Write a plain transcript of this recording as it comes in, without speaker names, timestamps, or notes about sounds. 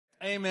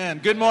Amen.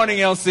 Good morning,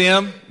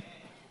 LCM.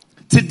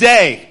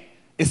 Today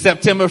is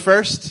September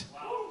 1st,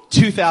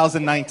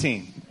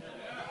 2019.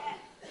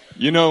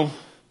 You know,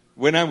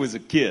 when I was a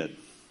kid,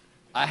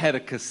 I had a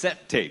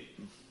cassette tape.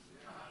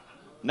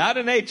 Not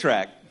an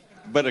 8-track,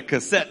 but a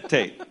cassette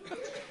tape.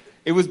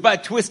 It was by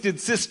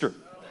Twisted Sister.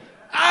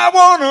 I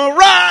wanna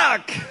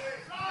rock!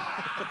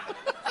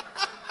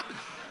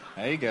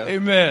 There you go.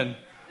 Amen.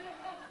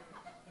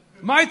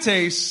 My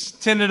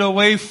taste tended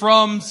away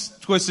from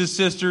Twisted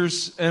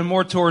Sisters and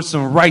more towards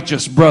some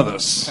Righteous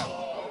Brothers.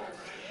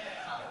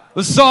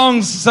 The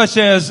songs such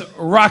as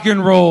Rock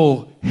and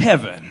Roll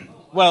Heaven.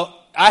 Well,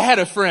 I had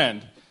a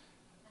friend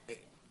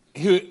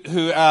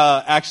who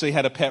actually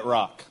had a pet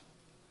rock.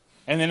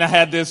 And then I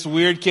had this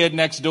weird kid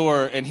next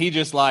door, and he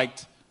just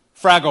liked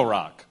Fraggle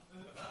Rock.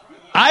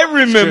 I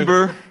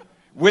remember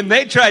when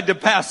they tried to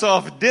pass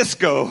off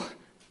disco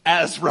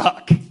as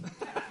rock.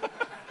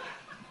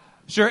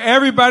 Sure,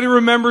 everybody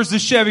remembers the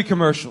Chevy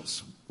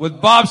commercials with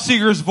Bob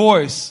Seger's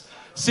voice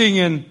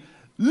singing,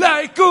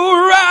 like a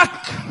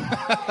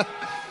rock.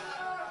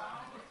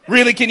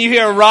 Really, can you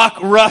hear a rock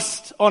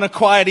rust on a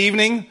quiet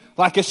evening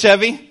like a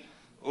Chevy?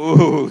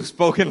 Ooh,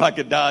 spoken like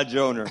a Dodge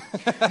owner.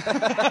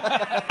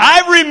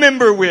 I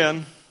remember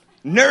when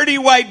nerdy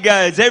white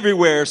guys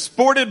everywhere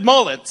sported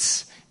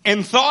mullets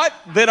and thought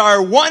that our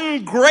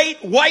one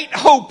great white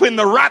hope in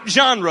the rock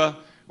genre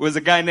was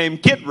a guy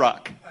named Kid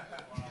Rock.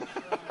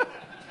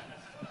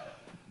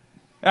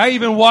 I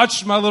even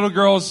watched my little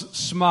girls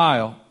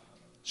smile,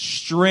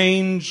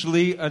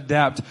 strangely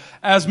adapt,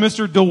 as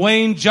Mr.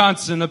 Dwayne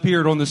Johnson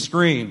appeared on the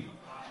screen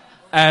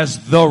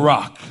as The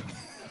Rock.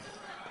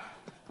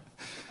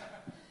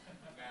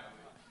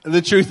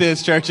 The truth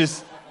is,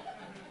 churches,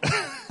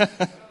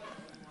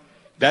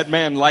 that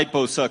man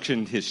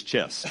liposuctioned his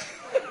chest.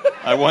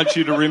 I want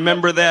you to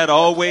remember that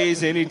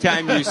always,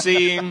 anytime you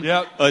see him.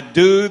 Yep. A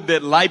dude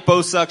that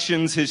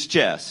liposuctions his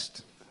chest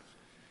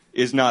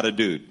is not a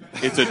dude.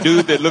 It's a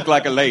dude that looked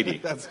like a lady.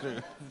 That's true.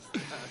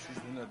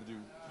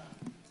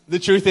 The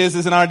truth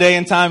is in our day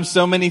and time,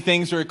 so many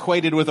things are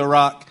equated with a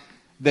rock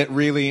that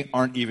really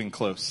aren't even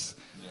close.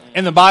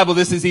 In the Bible,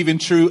 this is even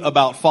true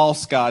about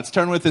false gods.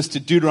 Turn with us to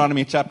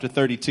Deuteronomy chapter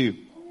 32.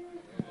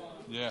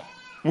 Yeah.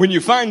 When you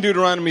find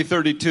Deuteronomy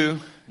 32,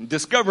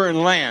 discover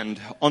and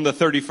land on the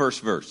 31st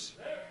verse.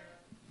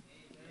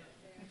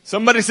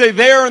 Somebody say,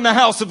 there in the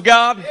house of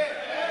God.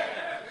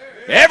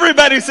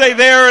 Everybody say,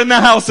 there in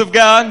the house of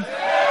God.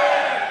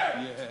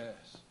 Yes.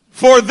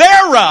 For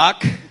their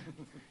rock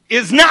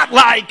is not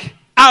like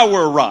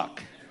our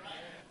rock,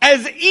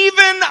 as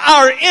even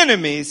our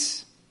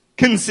enemies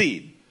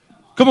concede.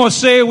 Come on,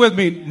 say it with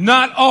me.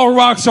 Not all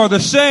rocks are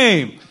the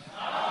same.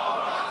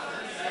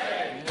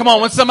 Come on,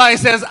 when somebody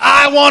says,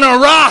 I want to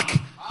rock,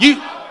 you...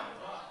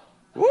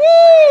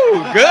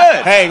 Woo,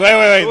 good. Hey,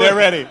 wait, they're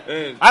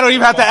ready. I don't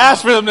even have to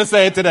ask for them to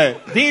say it today.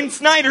 Dean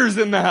Snyder's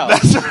in the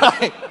house. That's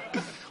right.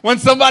 When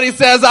somebody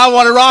says, I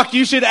want to rock,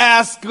 you should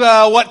ask,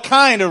 what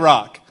kind of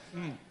rock?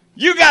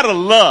 You gotta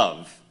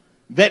love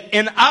that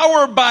in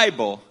our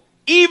Bible,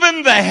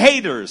 even the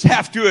haters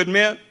have to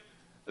admit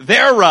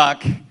their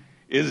rock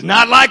is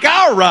not like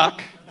our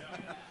rock.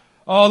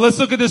 Oh, let's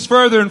look at this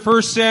further in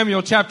 1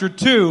 Samuel chapter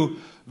 2,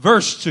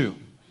 verse 2.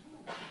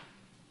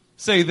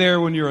 Say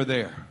there when you're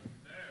there.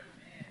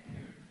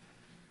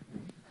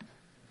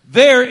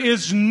 There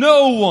is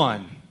no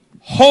one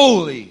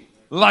holy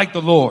like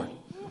the Lord.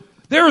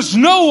 There is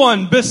no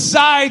one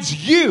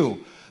besides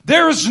you.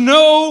 There is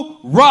no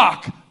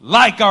rock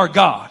like our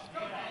God.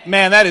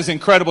 Man, that is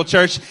incredible,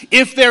 church.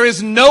 If there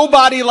is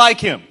nobody like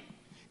him,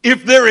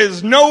 If there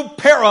is no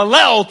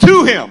parallel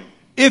to him,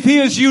 if he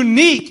is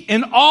unique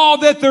in all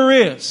that there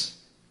is,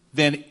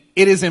 then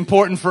it is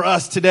important for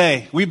us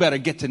today. We better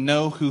get to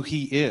know who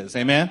he is.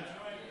 Amen?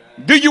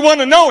 do you want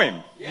to know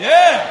him?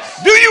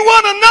 yes, Do you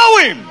want to know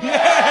him?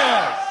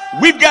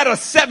 yes. We've got a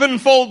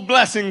 7-fold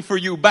blessing for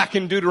you back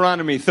in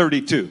Deuteronomy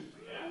 32.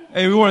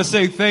 Hey, we want to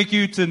say thank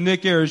you to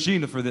Nick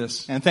Aragina for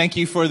this. And thank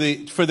you for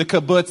the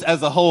kibbutz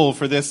as a whole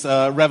for this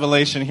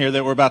revelation here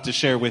that we're about to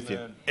share with you.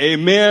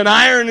 Amen.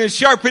 Iron is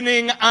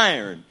sharpening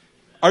iron.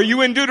 Are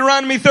you in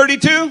Deuteronomy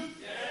 32? Yes.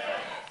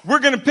 We're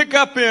going to pick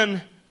up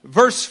in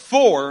verse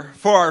 4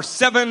 for our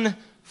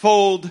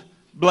 7-fold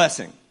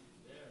blessing.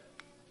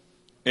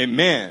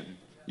 Amen.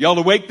 Y'all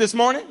awake this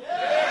morning?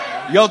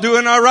 Yes. Y'all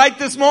doing all right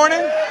this morning?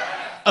 Yes.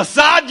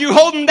 Assad, you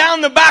holding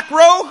down the back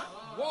row?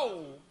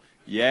 Whoa.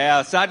 Yeah,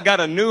 Assad got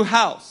a new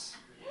house.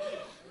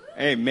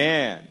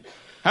 Amen.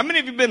 How many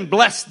of you been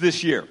blessed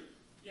this year?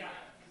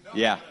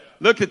 Yeah.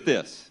 Look at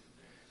this.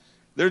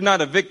 There's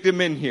not a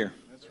victim in here.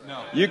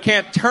 No. You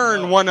can't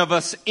turn one of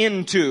us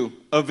into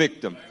a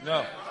victim.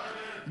 No.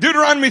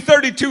 Deuteronomy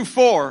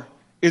 32:4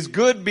 is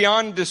good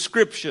beyond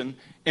description,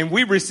 and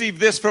we receive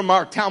this from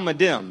our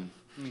Talmudim.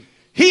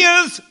 He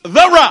is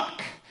the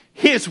rock.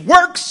 His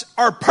works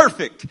are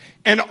perfect,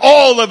 and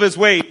all of his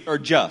ways are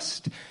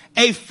just.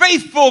 A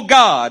faithful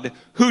God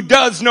who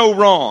does no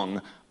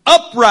wrong,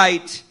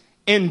 upright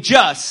and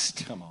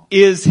just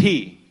is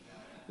he.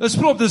 Let's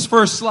pull up this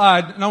first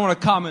slide, and I want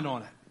to comment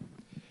on it.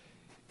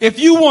 If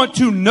you want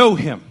to know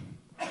him,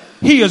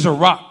 He is a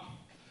rock.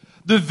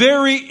 The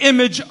very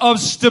image of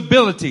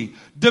stability,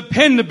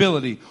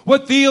 dependability,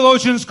 what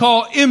theologians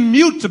call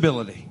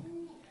immutability.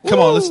 Come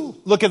on, let's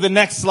look at the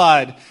next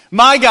slide.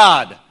 My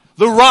God,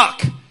 the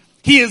rock,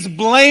 he is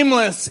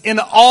blameless in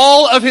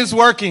all of his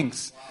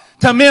workings.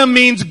 Tamim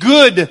means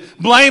good,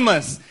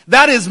 blameless.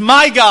 That is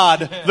my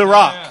God, the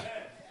rock.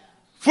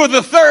 For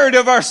the third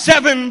of our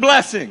 7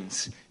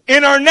 blessings,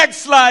 in our next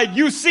slide,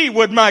 you see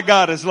what my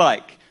God is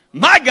like.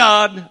 My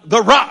God,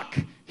 the rock,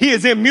 he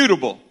is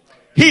immutable.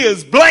 He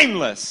is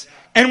blameless.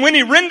 And when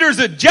he renders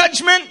a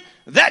judgment,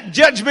 that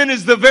judgment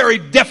is the very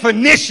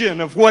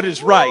definition of what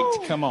is right.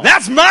 Come on.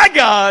 That's my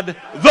God,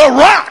 the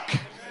rock.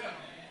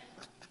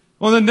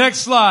 On the next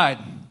slide,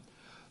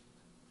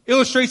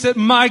 illustrates that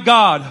my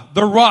God,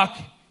 the rock,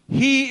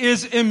 he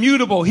is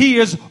immutable. He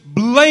is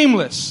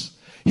blameless.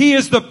 He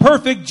is the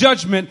perfect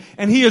judgment,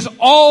 and he is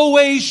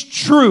always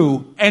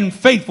true and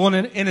faithful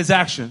in his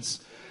actions.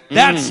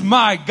 That's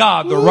my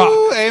God, the rock.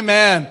 Ooh,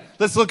 amen.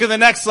 Let's look at the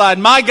next slide.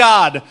 My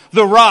God,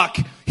 the rock,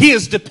 he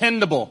is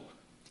dependable.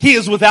 He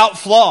is without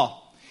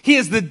flaw. He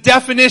is the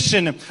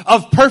definition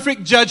of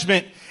perfect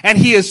judgment, and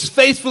he is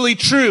faithfully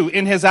true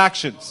in his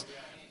actions.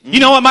 You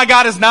know what my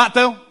God is not,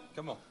 though?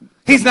 Come on.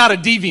 He's not a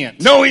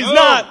deviant. No, he's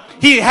not.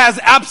 He has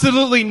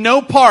absolutely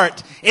no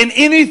part in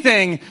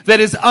anything that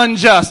is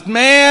unjust.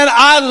 Man,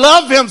 I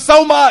love him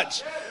so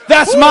much.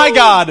 That's my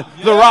God,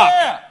 the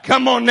rock.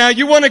 Come on now,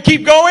 you want to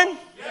keep going?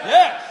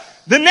 Yes.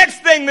 The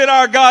next thing that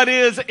our God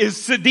is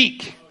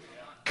Sadiq.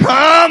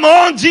 Come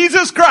on,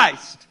 Jesus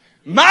Christ.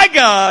 My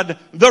God,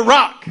 the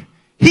rock.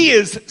 He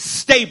is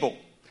stable.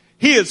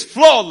 He is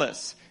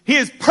flawless. He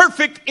is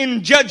perfect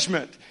in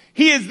judgment.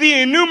 He is the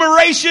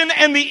enumeration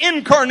and the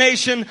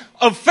incarnation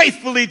of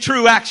faithfully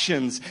true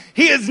actions.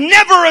 He is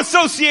never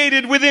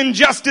associated with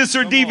injustice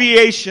or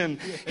deviation.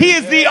 He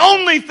is the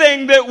only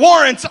thing that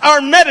warrants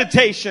our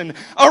meditation.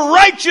 A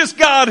righteous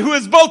God who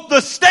is both the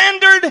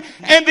standard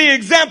and the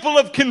example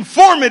of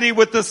conformity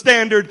with the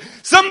standard.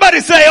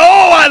 Somebody say,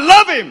 oh, I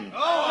love him. Oh,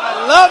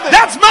 I love it.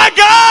 That's my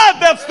God.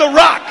 That's the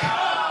rock.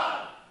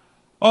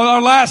 On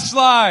our last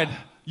slide,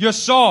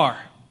 Yasar.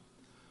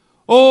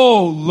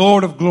 Oh,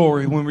 Lord of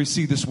glory, when we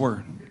see this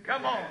word.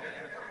 Come on.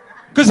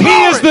 Because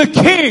he is the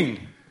king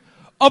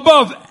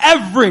above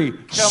every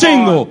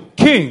single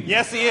king.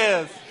 Yes, he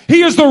is.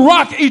 He is the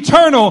rock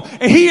eternal,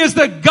 and he is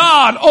the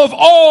God of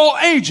all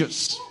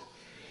ages.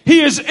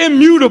 He is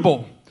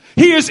immutable.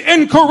 He is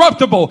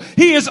incorruptible.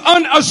 He is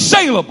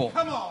unassailable.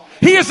 Come on.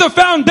 He is the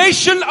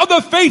foundation of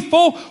the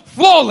faithful,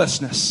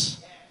 flawlessness.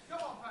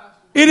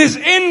 It is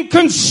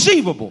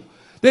inconceivable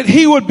that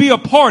he would be a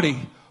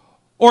party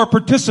or a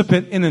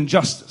participant in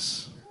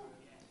injustice.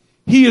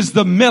 He is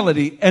the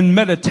melody and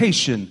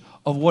meditation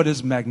of what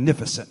is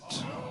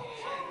magnificent.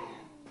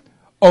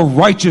 A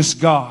righteous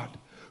God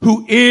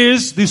who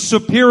is the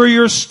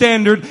superior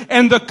standard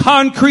and the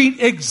concrete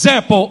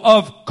example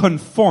of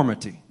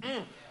conformity.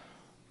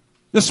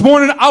 This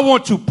morning, I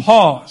want to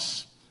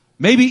pause,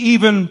 maybe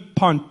even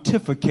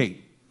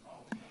pontificate,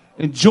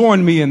 and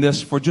join me in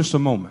this for just a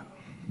moment.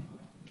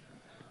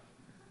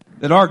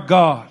 That our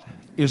God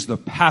is the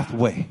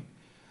pathway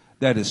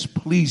that is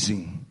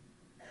pleasing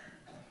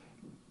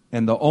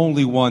and the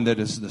only one that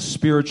is the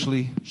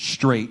spiritually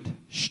straight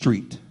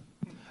street.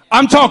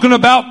 I'm talking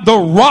about the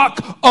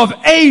rock of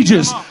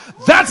ages.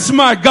 That's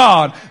my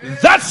God.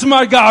 That's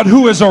my God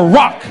who is a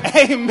rock.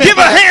 Amen. Give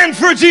a hand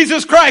for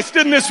Jesus Christ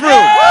in this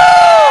room.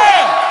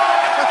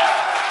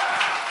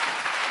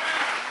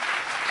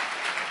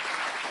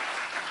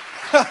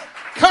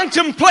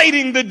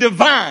 Contemplating the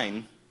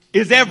divine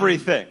is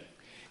everything.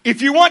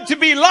 If you want to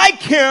be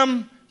like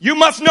him, you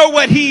must know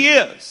what he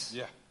is.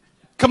 Yeah.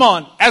 Come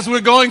on, as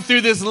we're going through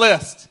this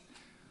list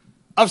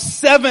of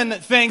 7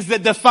 things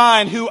that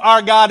define who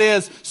our God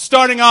is,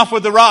 starting off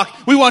with the rock,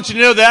 we want you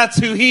to know that's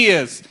who he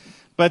is.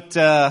 But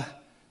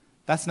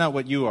that's not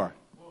what you are.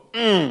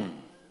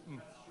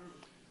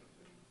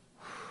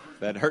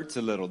 That hurts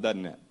a little,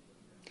 doesn't it?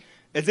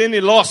 As any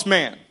lost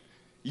man,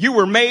 you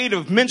were made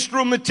of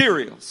menstrual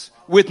materials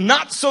with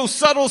not so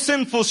subtle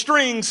sinful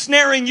strings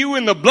snaring you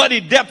in the bloody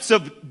depths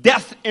of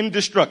death and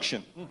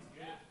destruction.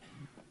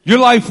 Your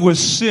life was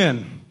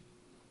sin,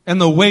 and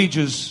the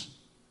wages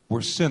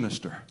were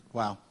sinister.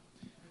 Wow.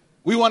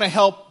 We want to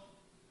help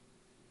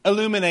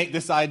illuminate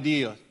this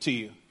idea to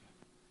you.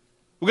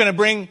 We're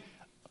going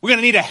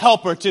to need a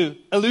helper to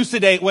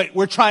elucidate what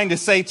we're trying to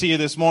say to you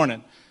this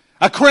morning.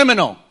 A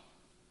criminal,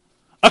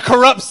 a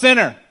corrupt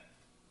sinner,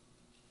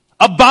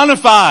 a bona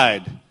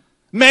fide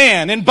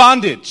man in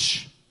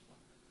bondage.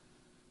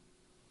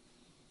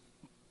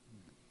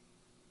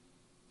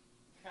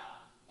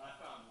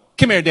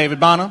 Come here, David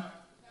Bonham.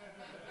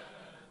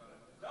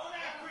 Don't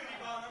act pretty,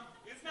 Bonham.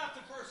 It's not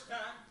the first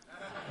time.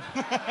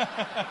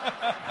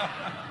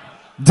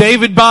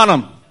 David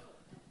Bonham,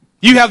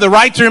 you have the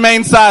right to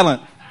remain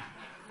silent.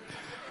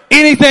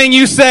 Anything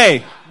you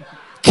say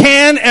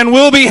can and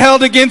will be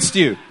held against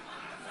you.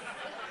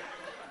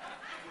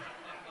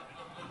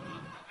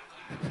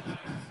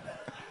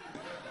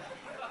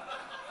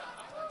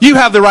 You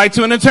have the right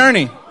to an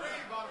attorney.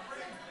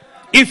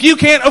 If you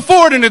can't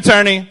afford an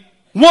attorney,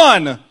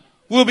 one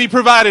will be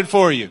provided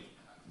for you.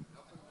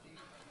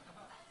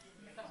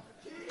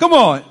 Come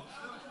on.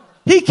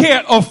 He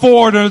can't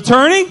afford an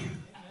attorney.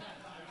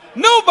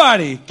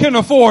 Nobody can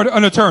afford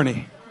an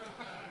attorney.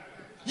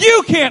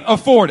 You can't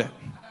afford it.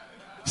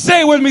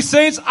 Say it with me,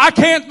 saints. I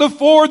can't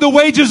afford the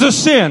wages of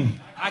sin.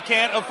 I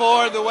can't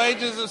afford the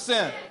wages of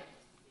sin.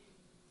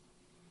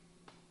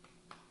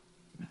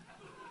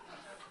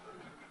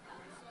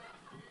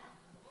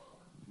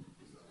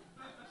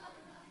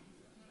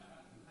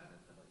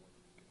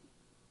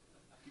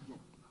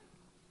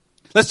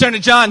 Let's turn to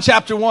John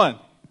chapter 1.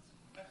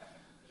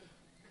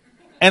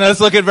 And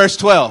let's look at verse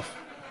 12.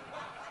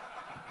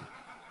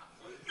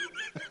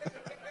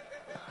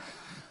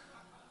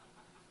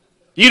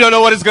 You don't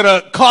know what it's going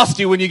to cost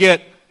you when you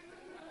get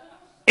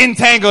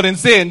entangled in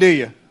sin, do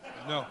you?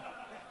 No.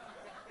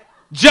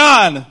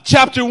 John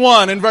chapter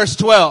 1 and verse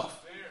 12.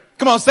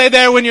 Come on, say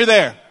there when you're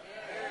there.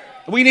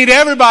 We need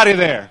everybody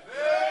there.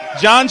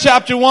 John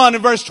chapter 1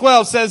 and verse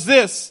 12 says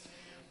this.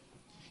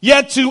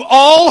 Yet to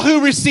all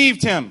who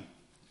received him,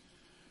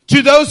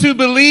 to those who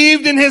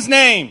believed in his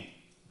name,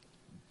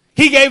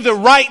 he gave the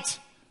right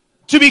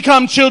to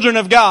become children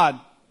of God.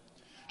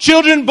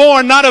 Children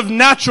born not of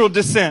natural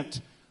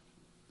descent,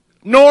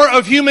 nor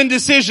of human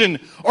decision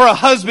or a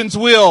husband's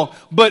will,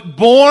 but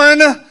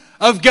born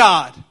of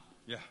God.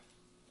 Yeah.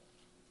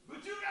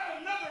 But you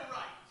got another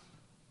right.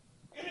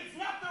 And it's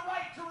not the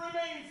right to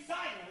remain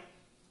silent.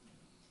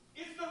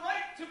 It's the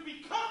right to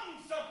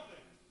become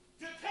something.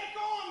 To take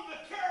on the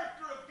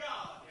character of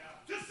God.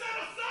 Yeah. To set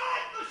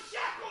aside the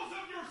shackles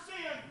of your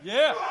sin.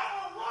 Yeah. You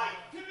have a right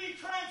to be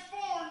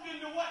transformed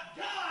into what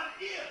God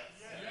is.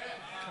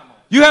 Yeah. Come on.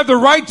 You have the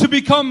right to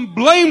become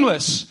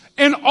blameless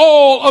in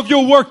all of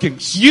your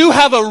workings. You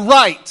have a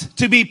right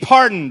to be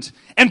pardoned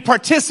and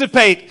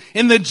participate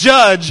in the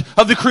judge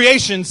of the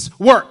creation's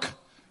work.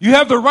 You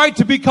have the right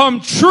to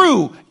become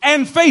true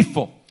and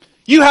faithful.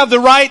 You have the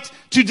right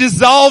to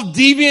dissolve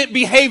deviant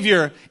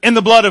behavior in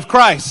the blood of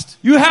Christ.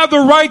 You have the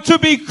right to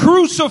be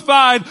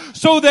crucified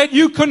so that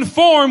you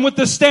conform with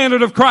the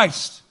standard of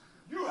Christ.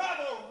 You have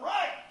a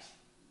right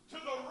to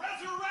the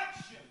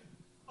resurrection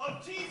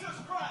of Jesus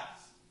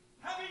Christ.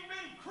 Having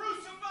been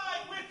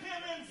crucified with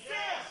him in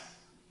sin,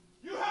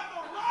 you have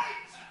the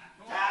right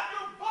to have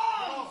your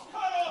bonds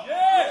cut off.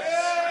 Yes.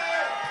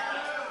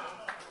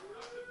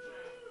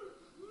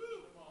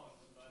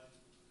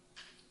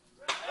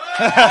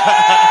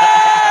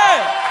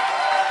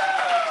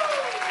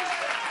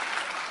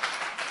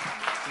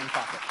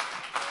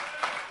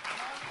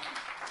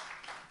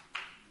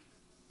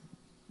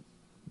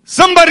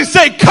 Somebody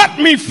say, cut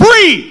me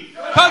free.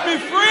 Cut me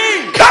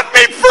free. Cut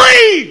me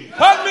free.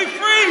 Cut me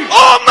free.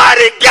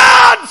 Almighty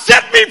God,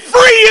 set me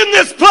free in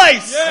this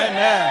place.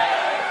 Amen.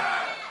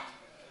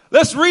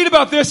 Let's read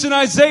about this in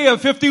Isaiah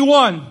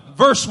 51,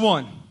 verse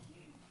 1.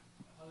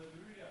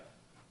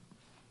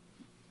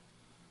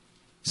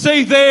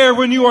 Say there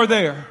when you are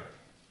there.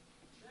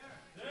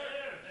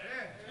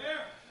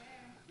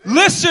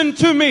 Listen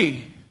to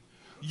me,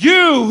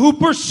 you who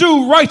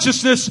pursue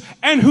righteousness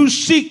and who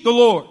seek the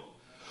Lord.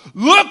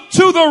 Look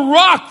to the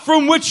rock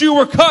from which you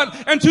were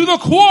cut and to the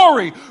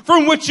quarry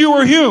from which you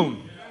were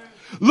hewn.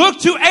 Look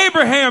to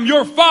Abraham,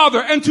 your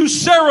father, and to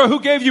Sarah who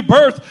gave you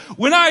birth.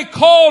 When I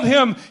called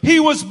him, he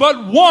was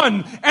but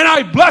one, and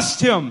I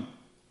blessed him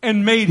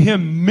and made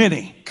him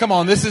many. Come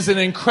on, this is an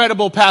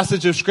incredible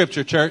passage of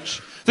scripture,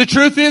 church. The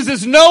truth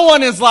is no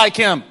one is like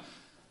him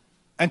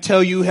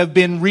until you have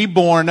been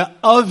reborn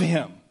of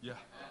him. Yeah.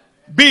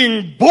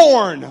 Being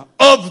born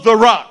of the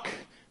rock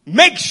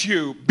makes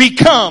you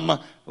become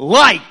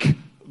like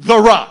the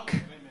rock.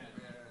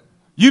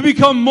 You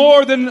become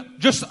more than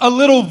just a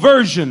little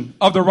version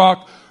of the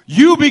rock.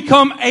 You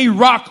become a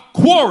rock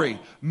quarry,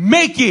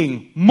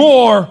 making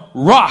more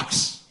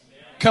rocks.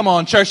 Come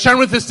on, church. Turn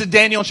with us to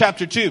Daniel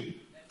chapter 2.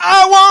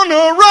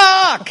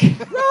 I want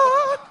a rock.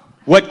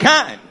 What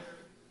kind?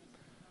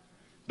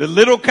 The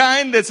little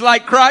kind that's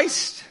like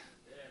Christ?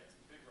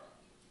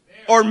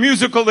 Or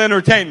musical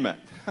entertainment?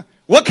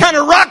 What kind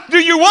of rock do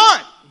you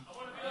want?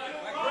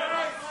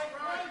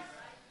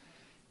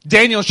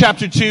 Daniel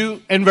chapter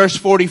 2 and verse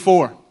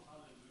 44.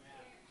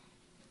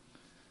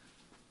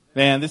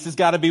 Man, this has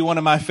got to be one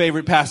of my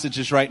favorite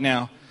passages right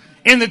now.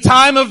 In the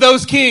time of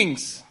those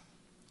kings,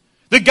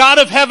 the God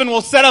of heaven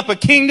will set up a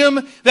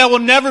kingdom that will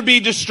never be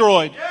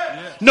destroyed,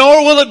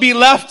 nor will it be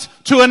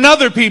left to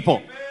another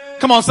people.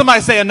 Come on,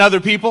 somebody say another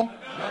people.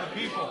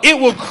 It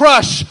will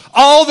crush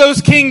all those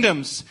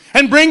kingdoms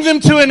and bring them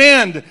to an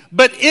end,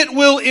 but it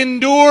will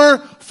endure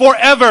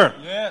forever.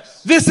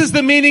 Yes. This is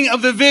the meaning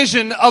of the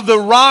vision of the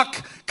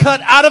rock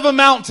cut out of a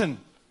mountain.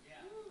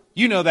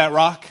 You know that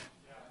rock.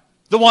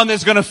 The one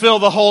that's going to fill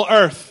the whole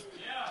earth.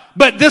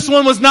 But this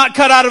one was not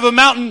cut out of a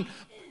mountain,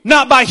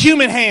 not by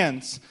human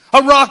hands.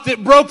 A rock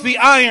that broke the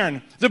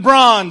iron, the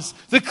bronze,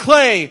 the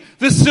clay,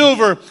 the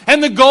silver,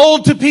 and the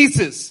gold to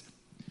pieces.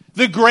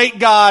 The great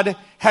God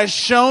has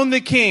shown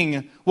the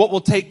king what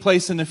will take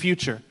place in the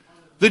future.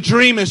 The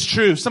dream is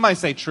true. Somebody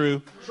say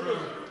true. True.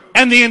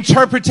 And the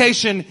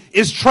interpretation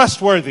is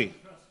trustworthy.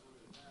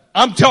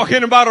 I'm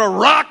talking about a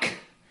rock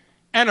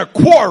and a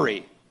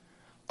quarry.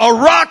 A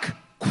rock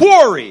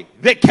quarry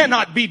that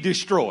cannot be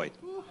destroyed.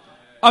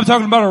 I'm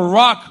talking about a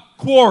rock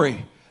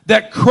quarry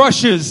that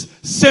crushes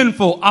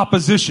sinful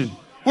opposition.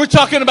 We're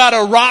talking about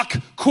a rock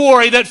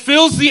quarry that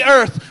fills the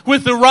earth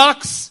with the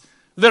rocks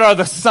that are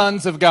the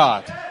sons of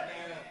God.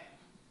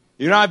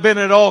 You know, I've been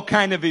at all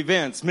kind of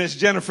events. Miss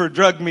Jennifer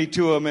drugged me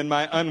to them in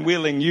my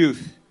unwilling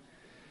youth.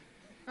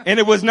 And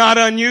it was not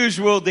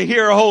unusual to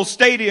hear a whole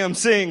stadium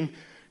sing,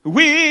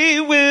 we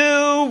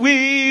will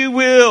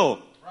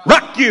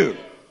rock you.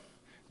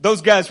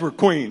 Those guys were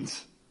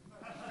queens.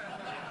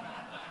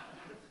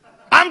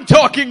 I'm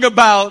talking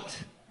about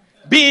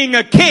being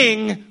a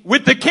king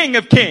with the King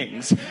of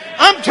Kings.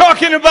 I'm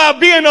talking about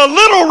being a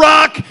little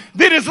rock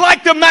that is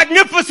like the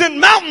magnificent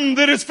mountain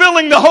that is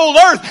filling the whole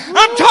earth.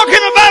 I'm talking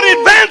about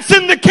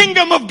advancing the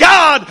kingdom of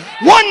God,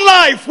 one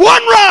life,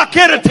 one rock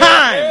at a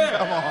time.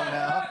 Come on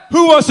now.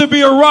 Who wants to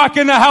be a rock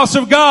in the house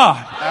of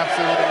God?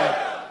 Absolutely.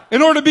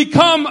 In order to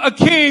become a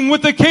king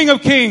with the King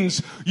of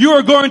Kings, you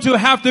are going to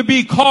have to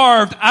be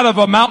carved out of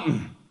a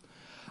mountain.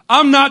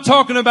 I'm not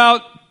talking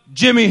about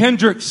Jimi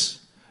Hendrix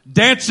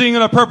dancing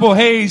in a purple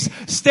haze,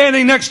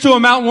 standing next to a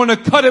mountain,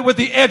 wanting to cut it with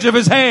the edge of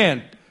his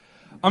hand.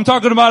 I'm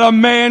talking about a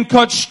man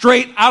cut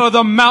straight out of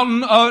the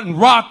mountain and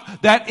rock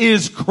that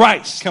is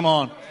Christ. Come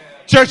on.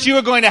 Church, you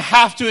are going to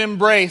have to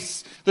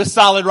embrace the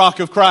solid rock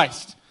of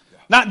Christ.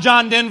 Not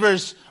John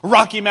Denver's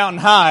Rocky Mountain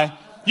High.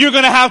 You're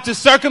going to have to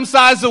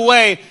circumcise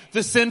away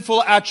the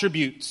sinful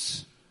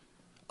attributes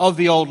of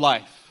the old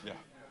life.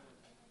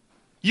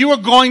 You are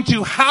going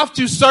to have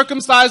to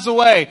circumcise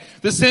away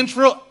the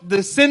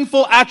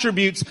sinful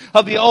attributes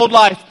of the old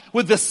life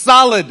with the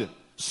solid,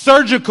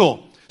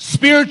 surgical,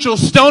 spiritual,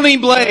 stony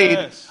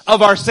blade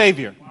of our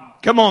Savior.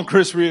 Come on,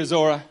 Chris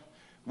Riazora.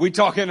 We're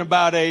talking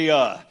about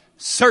a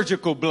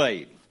surgical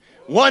blade.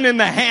 One in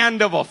the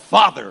hand of a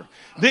father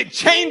that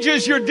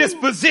changes your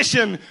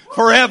disposition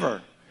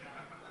forever.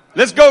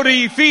 Let's go to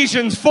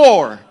Ephesians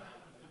 4,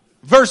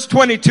 verse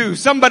 22.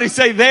 Somebody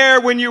say, there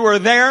when you were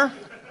there.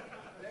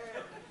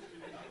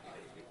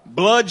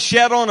 Blood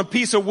shed on a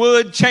piece of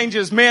wood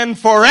changes men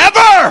forever.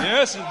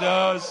 Yes, it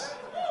does.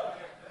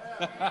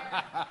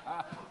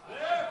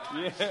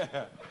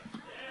 Yeah.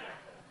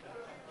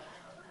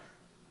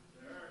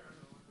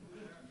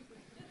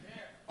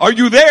 Are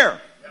you there?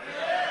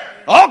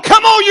 Oh,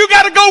 come on, you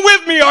got to go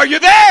with me. Are you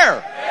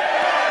there?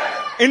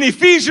 In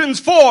Ephesians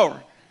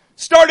 4,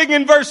 starting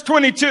in verse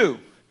 22,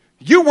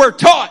 you were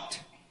taught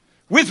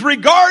with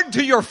regard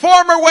to your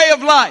former way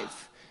of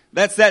life.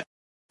 That's that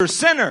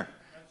sinner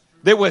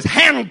that was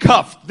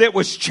handcuffed, that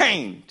was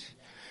chained.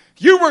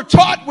 You were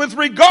taught with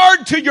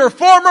regard to your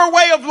former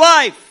way of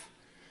life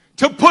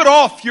to put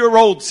off your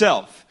old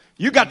self.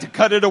 You got to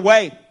cut it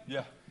away.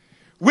 Yeah.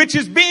 Which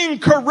is being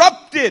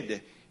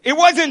corrupted. It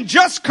wasn't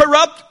just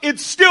corrupt,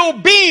 it's still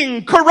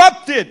being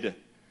corrupted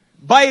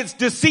by its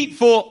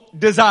deceitful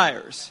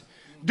desires.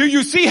 Do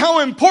you see how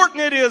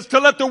important it is to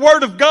let the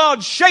Word of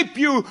God shape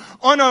you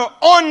on an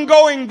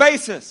ongoing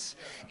basis?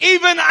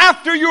 Even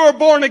after you are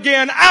born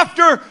again,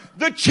 after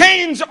the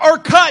chains are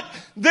cut,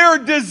 there are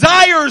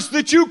desires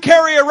that you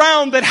carry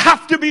around that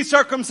have to be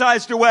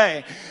circumcised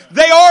away.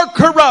 They are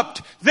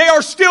corrupt. They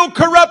are still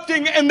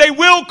corrupting, and they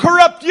will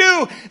corrupt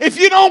you if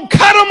you don't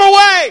cut them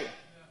away.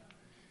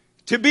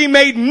 To be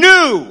made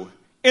new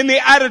in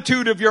the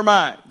attitude of your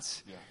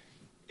minds.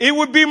 It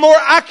would be more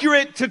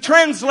accurate to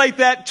translate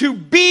that to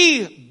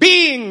be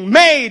being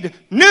made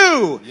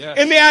new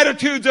in the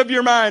attitudes of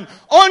your mind.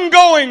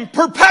 Ongoing,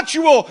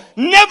 perpetual,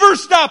 never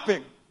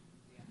stopping.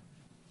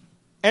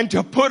 And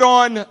to put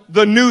on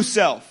the new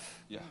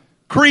self.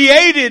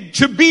 Created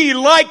to be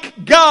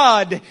like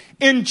God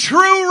in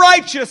true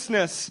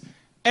righteousness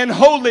and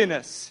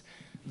holiness.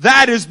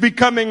 That is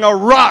becoming a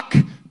rock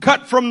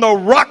cut from the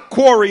rock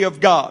quarry of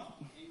God.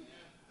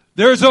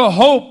 There's a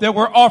hope that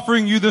we're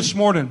offering you this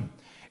morning.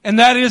 And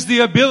that is the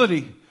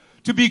ability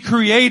to be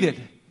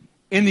created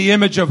in the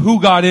image of who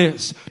God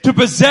is. To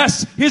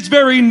possess His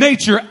very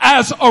nature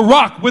as a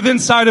rock within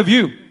inside of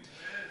you.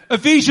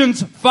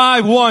 Ephesians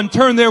 5:1,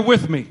 turn there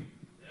with me.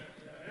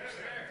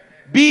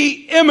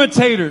 Be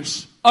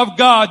imitators of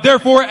God,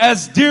 therefore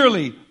as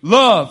dearly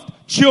loved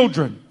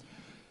children.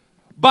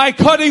 By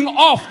cutting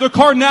off the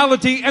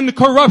carnality and the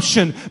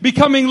corruption,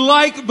 becoming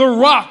like the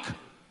rock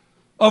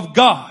of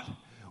God.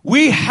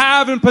 We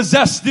have and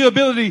possess the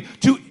ability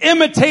to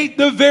imitate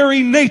the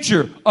very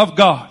nature of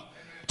God.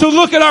 To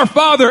look at our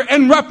Father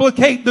and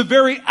replicate the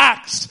very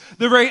acts,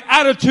 the very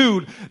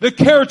attitude, the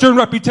character and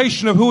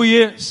reputation of who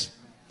He is.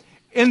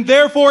 And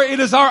therefore it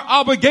is our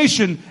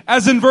obligation,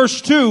 as in verse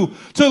 2,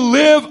 to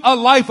live a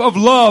life of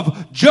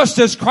love just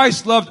as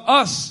Christ loved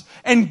us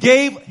and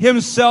gave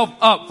Himself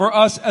up for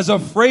us as a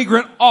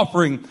fragrant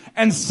offering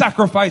and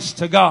sacrifice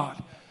to God.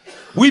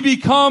 We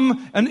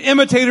become an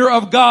imitator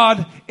of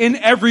God in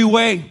every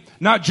way,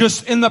 not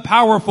just in the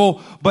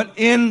powerful, but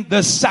in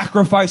the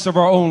sacrifice of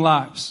our own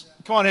lives.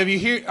 Come on, are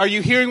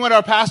you hearing what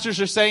our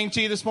pastors are saying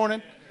to you this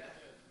morning?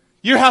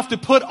 You have to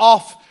put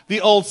off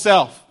the old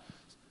self.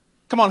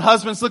 Come on,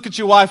 husbands, look at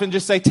your wife and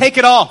just say, take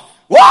it off.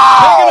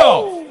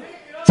 Whoa!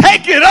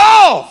 Take it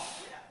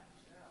off!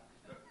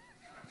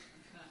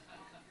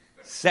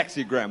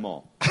 Sexy grandma.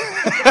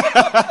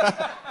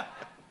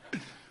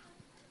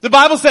 The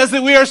Bible says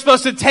that we are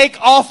supposed to take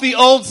off the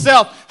old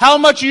self. How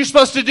much are you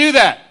supposed to do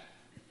that?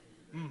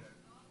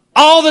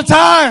 All the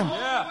time.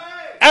 Yeah.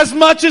 As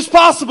much as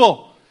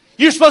possible.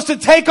 You're supposed to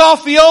take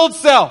off the old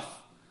self.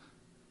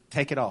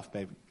 Take it off,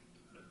 baby.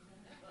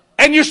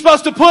 And you're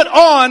supposed to put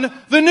on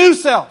the new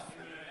self.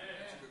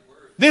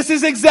 This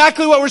is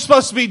exactly what we're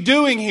supposed to be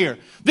doing here.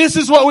 This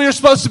is what we are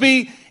supposed to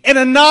be in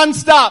a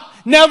non-stop,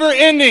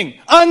 never-ending,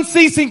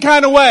 unceasing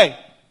kind of way.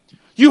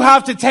 You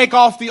have to take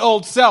off the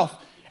old self.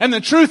 And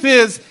the truth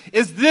is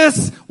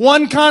this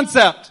one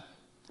concept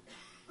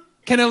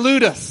can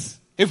elude us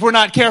if we're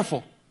not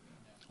careful.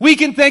 We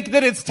can think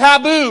that it's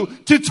taboo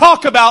to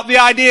talk about the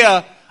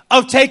idea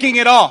of taking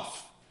it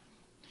off.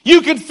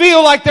 You can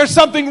feel like there's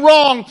something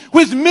wrong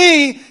with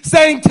me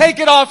saying take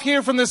it off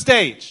here from the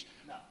stage.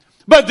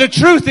 But the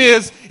truth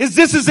is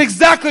this is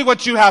exactly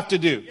what you have to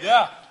do.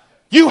 Yeah.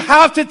 You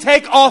have to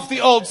take off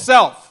the old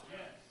self.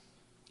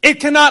 It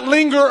cannot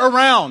linger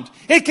around.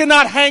 It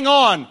cannot hang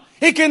on.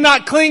 It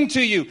cannot cling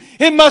to you.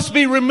 It must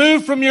be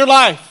removed from your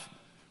life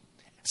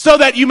so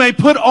that you may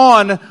put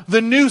on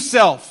the new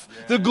self,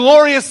 the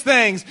glorious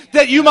things,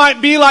 that you might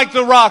be like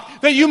the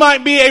rock, that you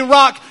might be a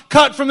rock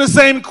cut from the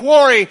same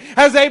quarry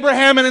as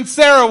Abraham and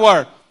Sarah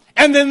were.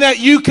 And then that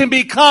you can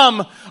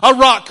become a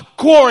rock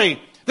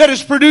quarry that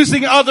is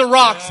producing other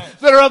rocks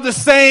that are of the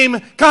same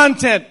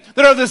content,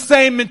 that are of the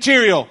same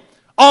material,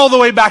 all the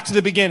way back to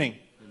the beginning.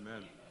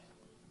 Amen.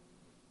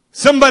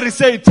 Somebody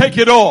say, take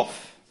it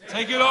off.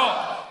 Take it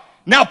off.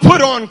 Now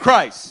put on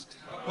Christ.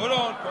 Put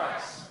on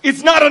Christ.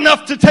 It's not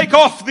enough to take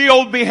off the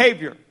old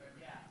behavior.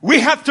 We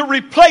have to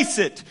replace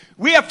it.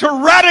 We have to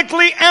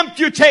radically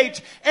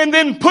amputate and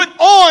then put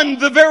on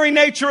the very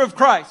nature of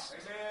Christ.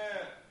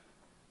 Amen.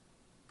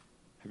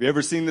 Have you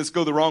ever seen this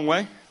go the wrong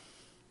way?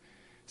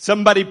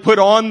 Somebody put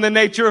on the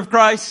nature of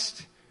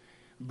Christ,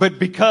 but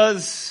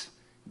because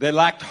they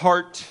lacked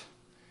heart,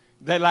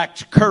 they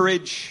lacked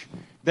courage,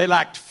 they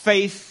lacked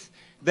faith,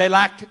 they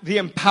lacked the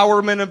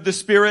empowerment of the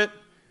Spirit,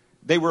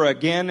 they were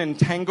again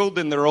entangled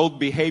in their old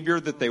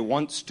behavior that they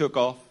once took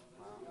off.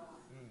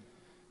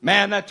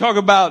 Man, I talk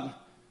about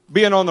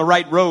being on the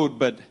right road,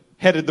 but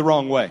headed the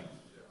wrong way.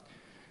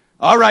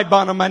 All right,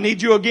 Bonham, I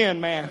need you again,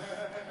 man.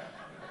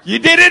 You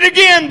did it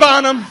again,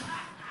 Bonham.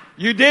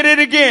 You did it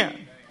again.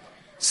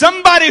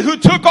 Somebody who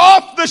took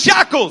off the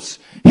shackles.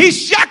 He's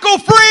shackle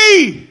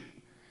free.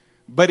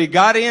 But he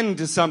got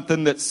into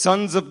something that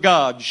sons of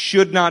God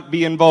should not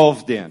be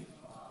involved in.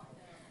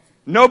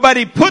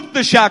 Nobody put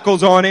the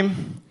shackles on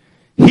him.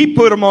 He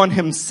put them on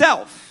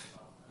himself.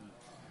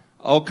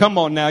 Oh, come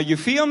on now. You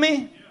feel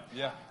me?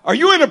 Yeah. Are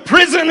you in a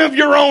prison of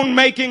your own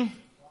making?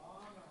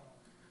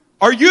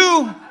 Are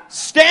you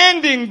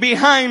standing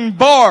behind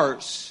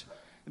bars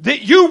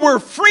that you were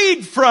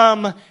freed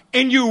from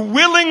and you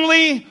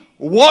willingly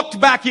walked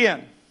back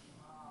in?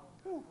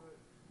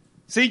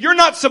 See, you're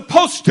not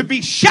supposed to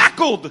be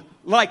shackled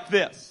like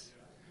this.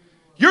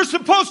 You're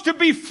supposed to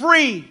be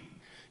free.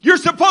 You're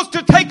supposed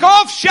to take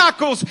off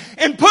shackles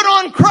and put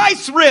on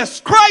Christ's wrists,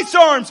 Christ's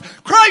arms,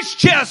 Christ's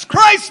chest,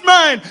 Christ's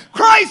mind,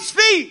 Christ's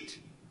feet.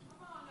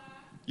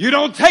 You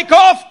don't take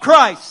off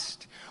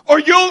Christ or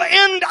you'll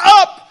end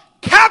up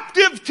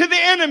captive to the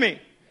enemy.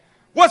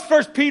 What's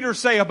 1 Peter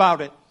say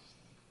about it?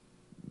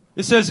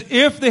 It says,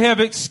 if they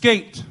have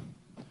escaped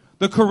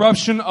the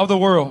corruption of the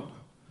world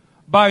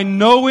by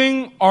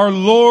knowing our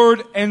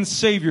Lord and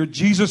Savior,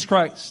 Jesus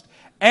Christ,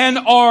 and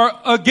are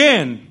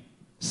again,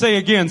 say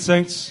again,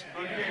 saints,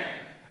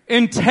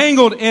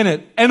 entangled in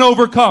it and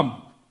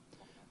overcome,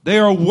 they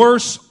are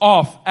worse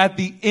off at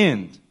the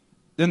end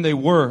than they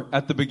were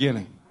at the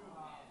beginning.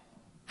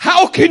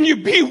 How can you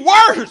be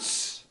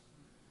worse?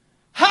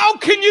 How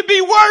can you be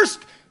worse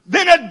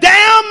than a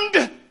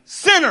damned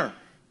sinner?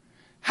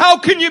 How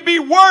can you be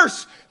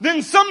worse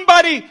than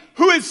somebody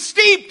who is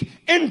steeped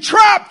and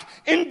trapped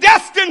and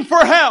destined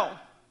for hell?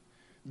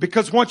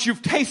 Because once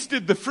you've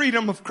tasted the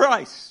freedom of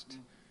Christ,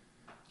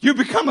 you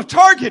become a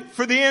target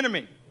for the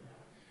enemy.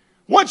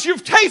 Once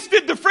you've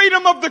tasted the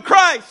freedom of the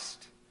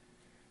Christ,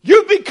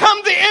 you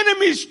become the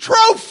enemy's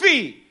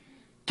trophy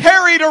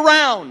carried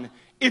around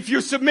if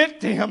you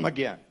submit to him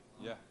again.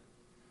 Yeah.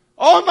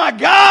 Oh my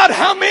God,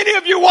 how many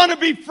of you want to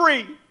be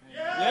free?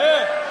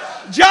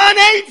 Yeah. John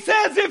 8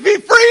 says if he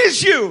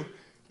frees you,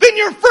 then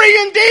you're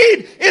free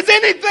indeed. Is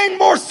anything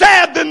more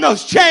sad than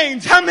those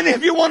chains? How many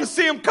of you want to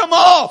see them come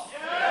off?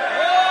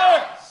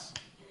 Yes.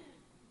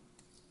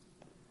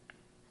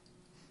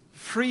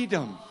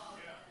 Freedom.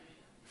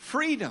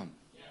 Freedom.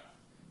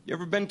 You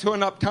ever been to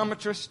an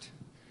optometrist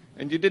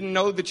and you didn't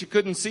know that you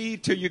couldn't see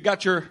till you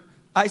got your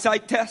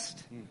eyesight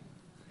test?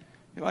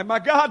 You're like, my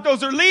God,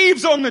 those are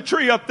leaves on the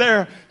tree up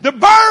there. The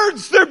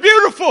birds, they're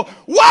beautiful.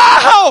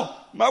 Wow!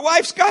 My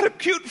wife's got a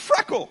cute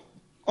freckle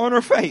on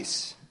her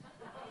face.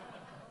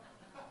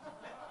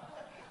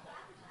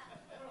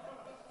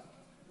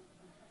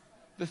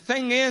 The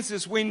thing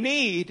is we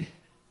need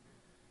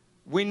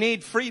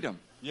freedom.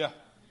 Yeah.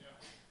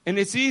 And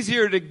it's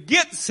easier to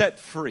get set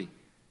free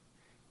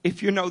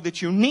if you know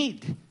that you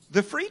need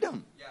the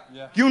freedom.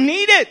 Yeah. You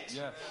need it.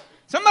 Yes.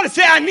 Somebody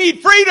say, I need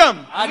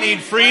freedom. I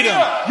need freedom.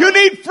 You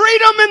need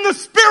freedom in the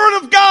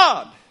Spirit of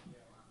God.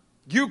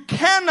 You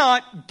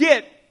cannot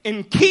get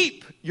and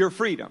keep your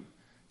freedom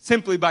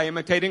simply by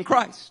imitating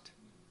Christ.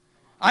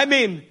 I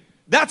mean,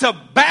 that's a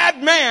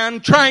bad man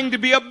trying to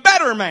be a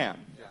better man.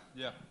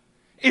 Yeah.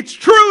 It's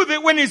true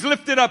that when he's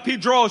lifted up, he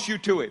draws you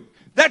to him.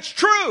 That's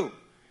true.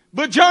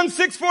 But John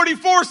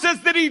 6:44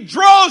 says that he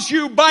draws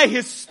you by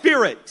his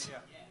Spirit.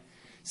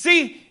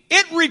 See,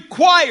 it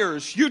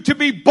requires you to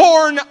be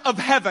born of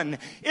heaven.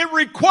 It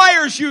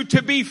requires you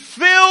to be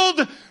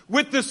filled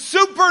with the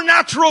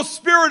supernatural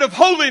spirit of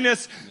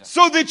holiness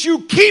so that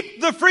you keep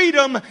the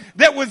freedom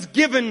that was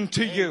given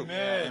to you.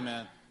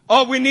 Amen.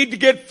 Oh, we need to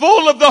get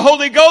full of the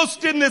Holy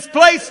Ghost in this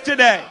place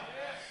today.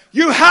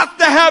 You have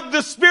to have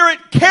the Spirit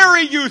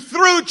carry you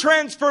through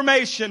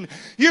transformation.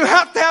 You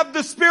have to have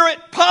the Spirit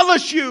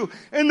polish you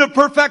in the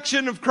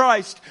perfection of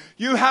Christ.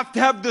 You have to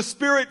have the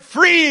Spirit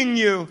freeing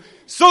you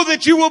so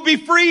that you will be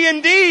free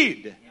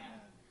indeed.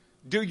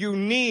 Do you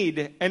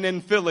need an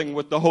infilling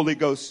with the Holy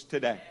Ghost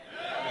today?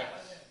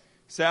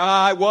 Say,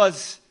 I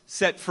was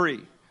set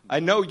free.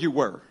 I know you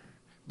were.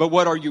 But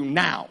what are you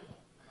now?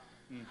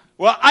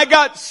 Well, I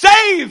got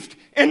saved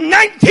in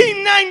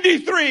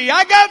 1993.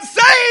 I got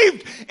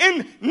saved in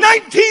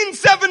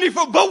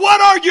 1974. But what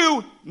are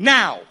you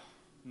now?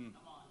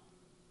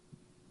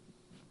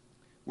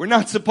 We're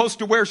not supposed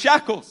to wear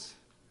shackles.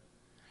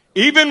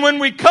 Even when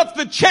we cut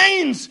the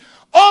chains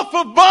off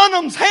of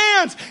Bonham's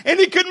hands and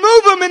he could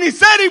move them and he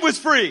said he was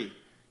free,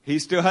 he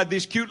still had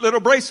these cute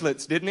little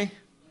bracelets, didn't he?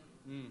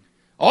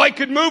 Oh, he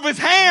could move his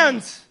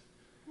hands.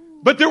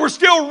 But there were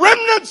still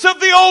remnants of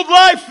the old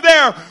life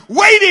there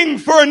waiting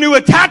for a new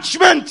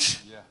attachment.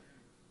 Yeah.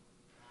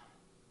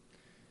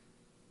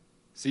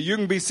 See, you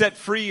can be set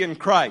free in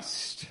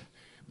Christ,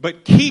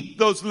 but keep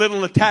those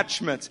little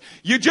attachments.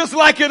 You just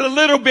like it a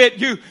little bit.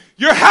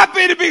 You're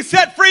happy to be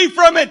set free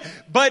from it,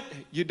 but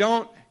you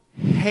don't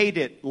hate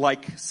it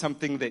like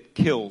something that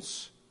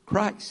kills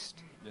Christ.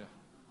 Yeah.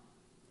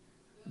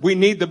 We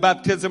need the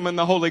baptism in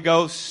the Holy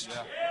Ghost.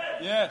 Yeah.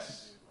 Yes.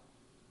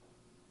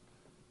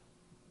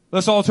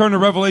 Let's all turn to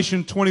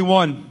Revelation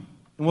 21,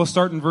 and we'll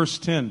start in verse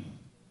 10.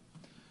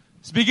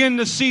 Let's begin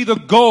to see the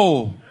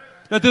goal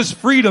that this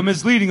freedom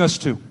is leading us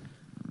to.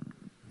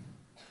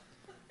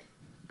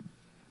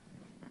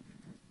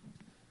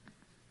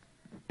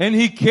 And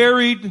he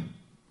carried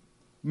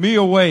me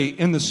away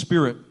in the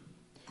Spirit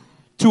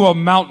to a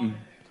mountain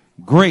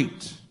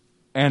great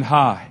and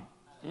high,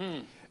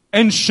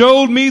 and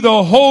showed me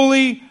the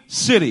holy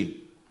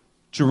city,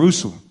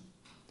 Jerusalem,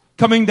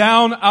 coming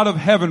down out of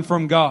heaven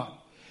from God.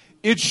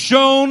 It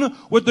shone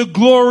with the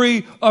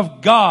glory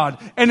of God,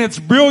 and its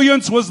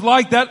brilliance was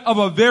like that of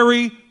a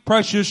very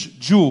precious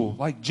jewel,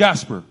 like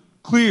jasper,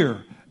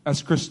 clear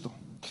as crystal.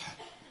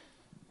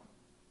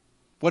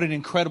 What an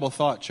incredible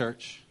thought,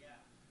 church.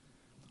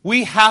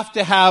 We have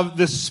to have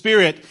the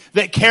Spirit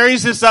that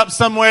carries us up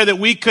somewhere that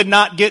we could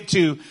not get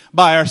to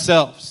by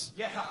ourselves.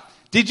 Yeah.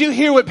 Did you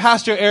hear what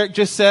Pastor Eric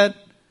just said?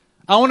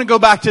 I want to go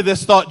back to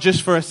this thought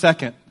just for a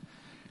second.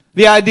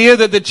 The idea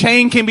that the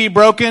chain can be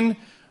broken,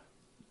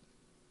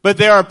 but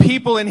there are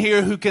people in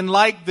here who can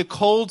like the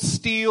cold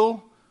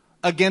steel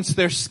against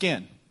their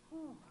skin.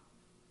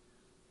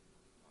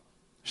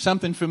 There's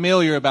something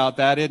familiar about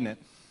that, isn't it?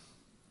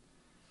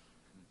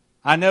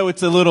 I know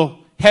it's a little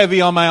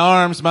heavy on my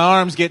arms. My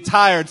arms get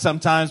tired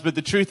sometimes, but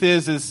the truth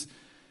is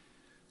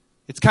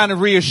it's kind of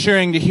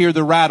reassuring to hear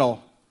the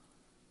rattle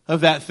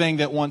of that thing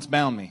that once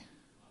bound me.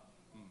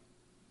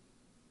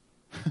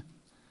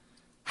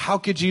 How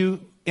could you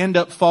end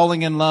up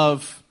falling in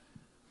love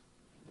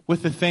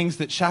with the things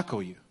that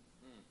shackle you?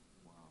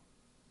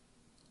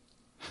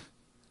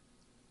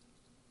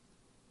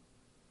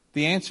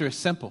 The answer is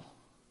simple.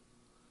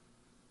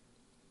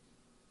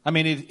 I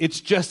mean, it's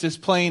just as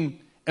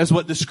plain as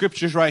what the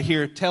scriptures right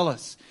here tell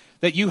us.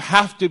 That you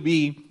have to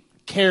be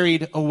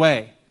carried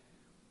away.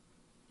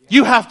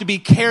 You have to be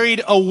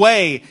carried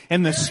away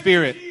in the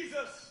Spirit.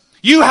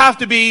 You have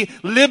to be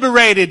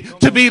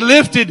liberated, to be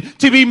lifted,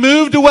 to be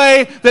moved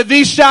away, that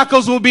these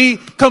shackles will be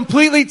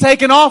completely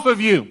taken off of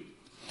you.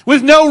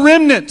 With no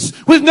remnants,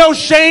 with no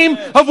shame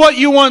of what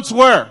you once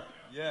were.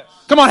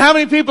 Come on, how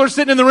many people are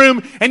sitting in the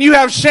room and you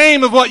have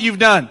shame of what you've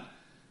done?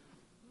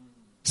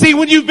 See,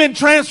 when you've been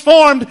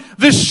transformed,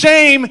 the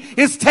shame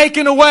is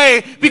taken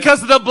away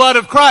because of the blood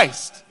of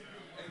Christ.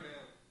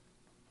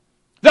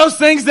 Those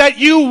things that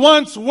you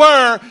once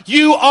were,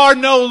 you are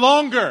no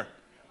longer.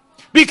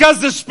 Because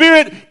the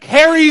Spirit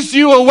carries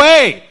you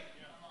away.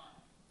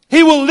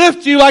 He will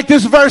lift you like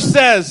this verse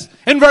says.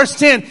 In verse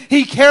 10,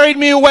 He carried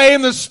me away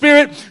in the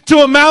Spirit to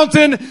a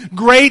mountain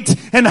great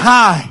and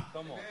high.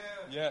 Come on.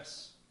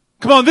 Yes.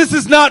 Come on, this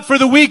is not for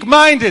the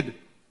weak-minded.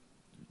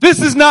 This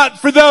is not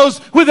for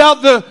those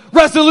without the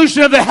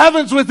resolution of the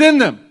heavens within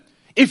them.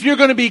 If you're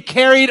going to be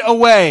carried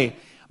away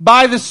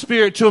by the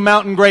Spirit to a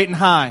mountain great and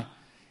high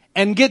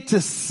and get to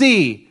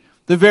see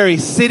the very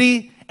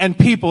city and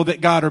people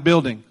that God are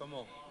building. Come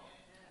on.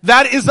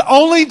 That is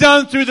only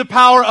done through the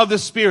power of the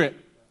Spirit.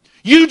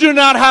 You do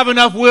not have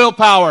enough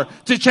willpower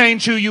to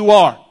change who you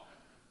are.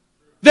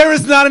 There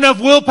is not enough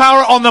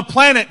willpower on the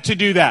planet to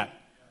do that.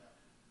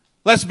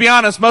 Let's be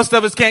honest, most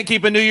of us can't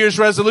keep a New Year's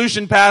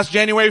resolution past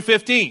January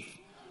 15th.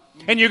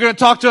 And you're going to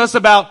talk to us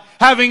about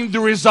having the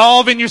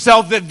resolve in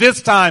yourself that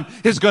this time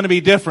is going to be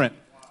different.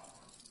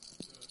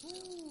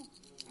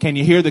 Can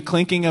you hear the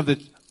clinking of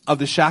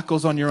the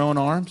shackles on your own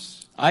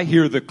arms? I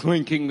hear the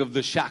clinking of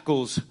the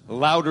shackles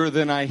louder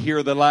than I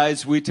hear the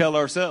lies we tell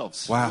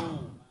ourselves. Wow.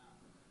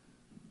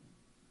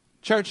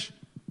 Church,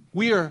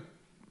 we are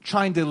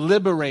trying to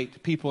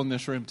liberate people in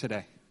this room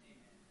today.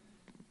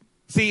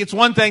 See, it's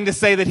one thing to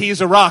say that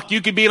he's a rock.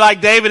 You could be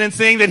like David and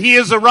sing that he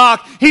is a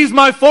rock. He's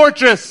my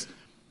fortress.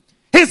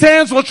 His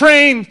hands will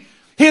train,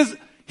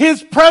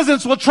 his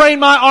presence will train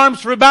my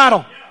arms for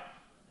battle.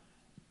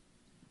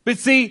 But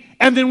see,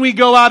 and then we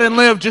go out and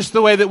live just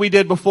the way that we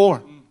did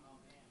before.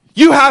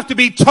 You have to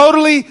be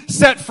totally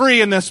set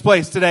free in this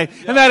place today.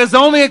 And that is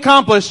only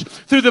accomplished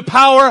through the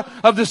power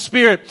of the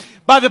Spirit.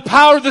 By the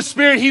power of the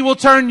Spirit, He will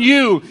turn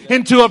you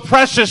into a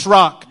precious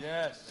rock.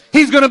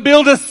 He's going to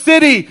build a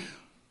city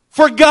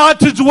for God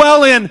to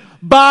dwell in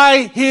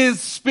by His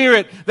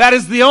Spirit. That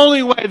is the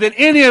only way that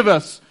any of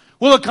us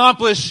will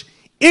accomplish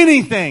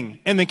anything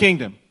in the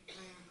kingdom.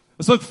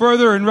 Let's look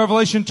further in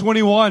Revelation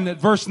 21 at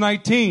verse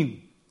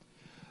 19.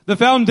 The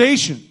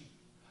foundation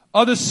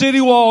of the city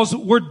walls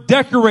were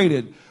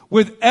decorated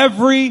with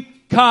every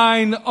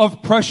kind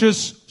of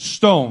precious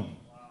stone.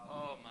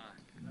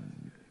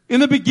 In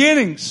the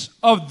beginnings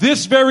of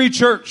this very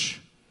church,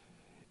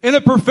 in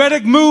a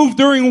prophetic move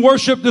during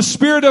worship, the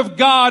Spirit of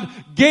God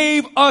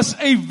gave us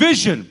a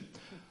vision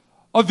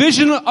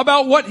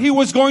about what He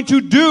was going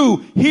to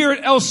do here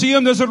at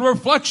LCM. There's a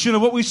reflection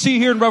of what we see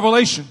here in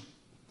Revelation.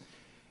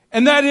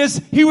 And that is,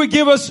 He would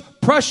give us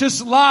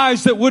precious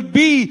lives that would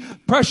be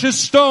precious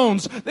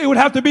stones. They would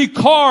have to be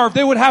carved.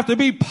 They would have to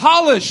be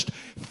polished,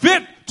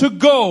 fit to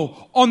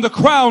go on the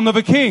crown of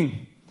a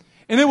king.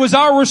 And it was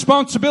our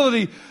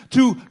responsibility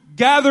to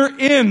gather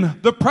in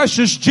the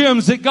precious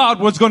gems that God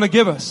was going to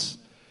give us.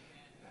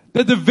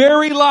 That the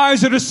very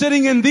lives that are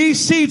sitting in these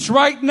seats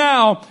right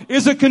now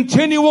is a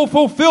continual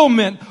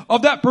fulfillment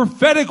of that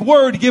prophetic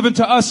word given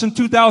to us in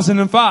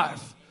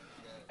 2005.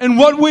 And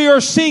what we are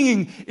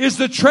seeing is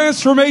the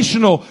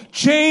transformational,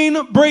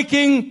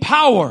 chain-breaking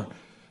power,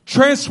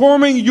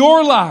 transforming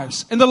your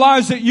lives and the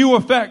lives that you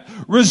affect,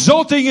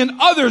 resulting in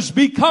others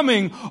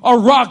becoming a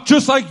rock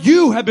just like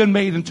you have been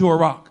made into a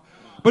rock.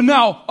 But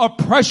now a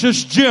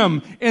precious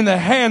gem in the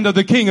hand of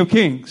the King of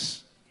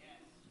Kings.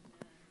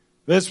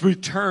 Let's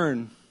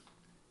return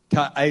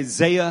to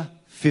Isaiah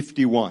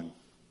 51.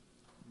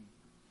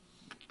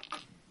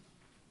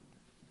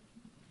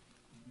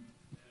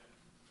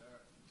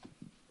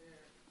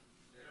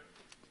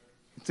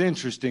 It's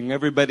interesting.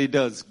 Everybody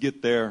does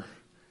get there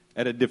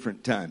at a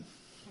different time.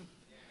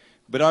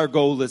 But our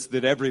goal is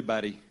that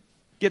everybody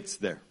gets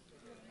there.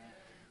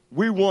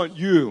 We want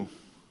you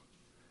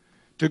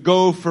to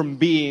go from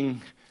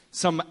being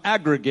some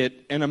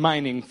aggregate in a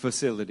mining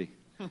facility,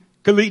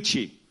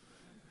 caliche,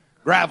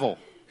 gravel,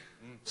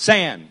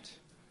 sand,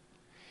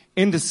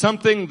 into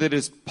something that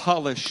is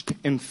polished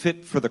and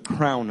fit for the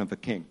crown of a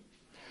king.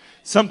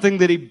 Something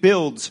that He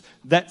builds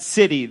that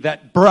city,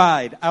 that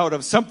bride out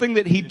of. Something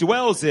that He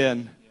dwells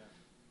in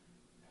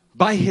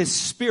by His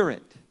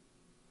Spirit.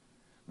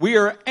 We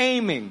are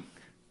aiming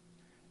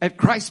at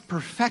Christ's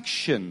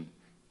perfection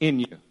in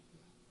you.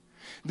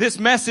 This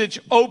message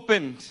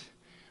opened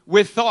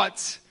with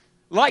thoughts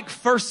like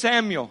 1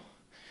 Samuel,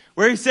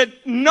 where he said,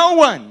 no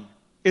one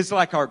is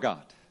like our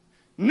God.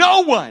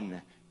 No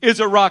one is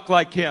a rock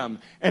like Him.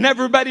 And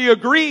everybody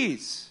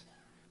agrees.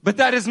 But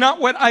that is not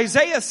what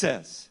Isaiah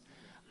says.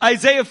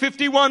 Isaiah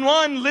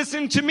 51:1,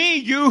 listen to me,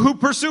 you who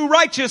pursue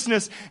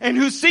righteousness and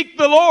who seek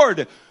the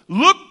Lord.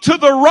 Look to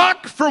the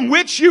rock from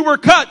which you were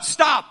cut.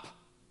 Stop.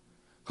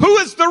 Who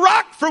is the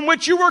rock from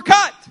which you were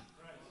cut?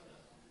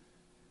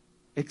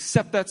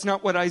 Except that's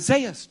not what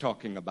Isaiah's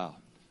talking about.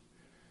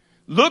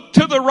 Look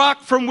to the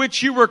rock from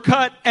which you were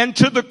cut and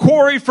to the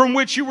quarry from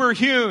which you were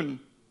hewn.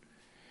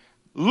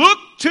 Look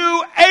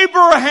to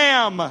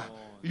Abraham,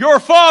 your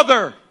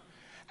father,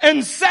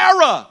 and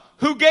Sarah,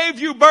 who gave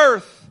you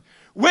birth.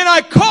 When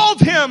I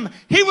called him,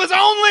 he was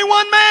only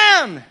one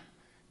man,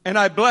 and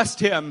I blessed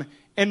him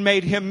and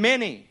made him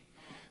many.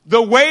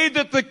 The way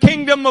that the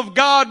kingdom of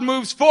God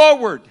moves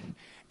forward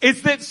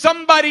is that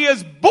somebody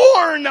is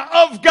born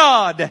of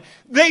God.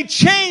 They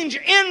change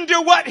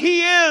into what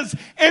He is,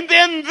 and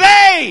then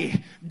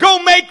they go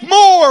make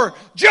more,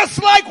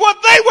 just like what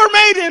they were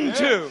made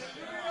into.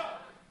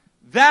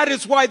 That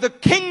is why the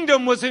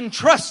kingdom was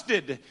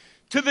entrusted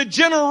to the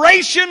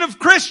generation of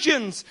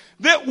Christians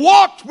that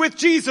walked with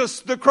Jesus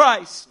the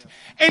Christ.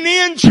 And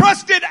He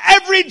entrusted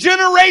every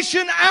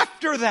generation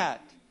after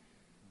that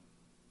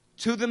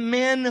to the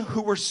men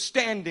who were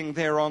standing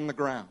there on the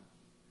ground.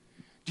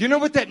 Do you know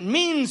what that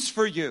means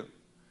for you?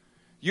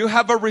 You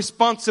have a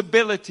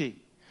responsibility.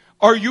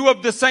 Are you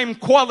of the same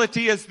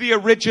quality as the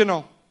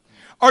original?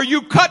 Are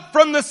you cut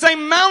from the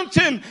same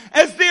mountain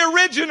as the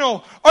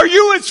original? Are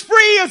you as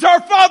free as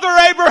our father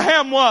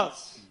Abraham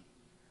was?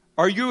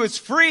 Are you as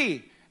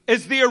free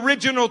as the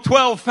original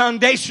 12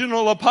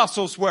 foundational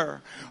apostles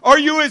were? Are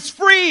you as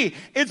free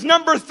as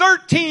number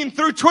 13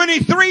 through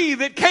 23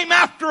 that came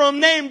after them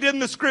named in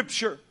the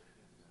scripture?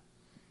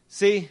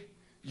 See,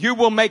 you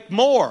will make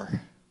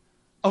more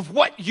of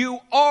what you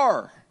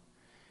are.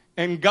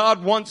 And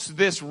God wants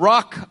this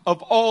rock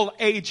of all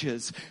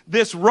ages,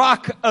 this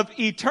rock of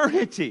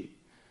eternity,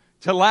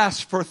 to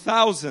last for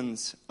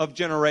thousands of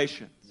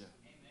generations. Yeah.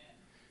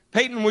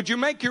 Peyton, would you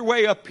make your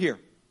way up here?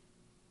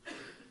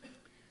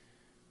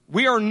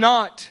 We are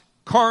not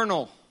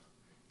carnal,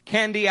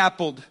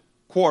 candy-appled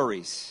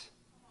quarries.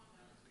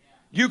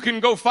 You can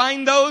go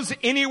find those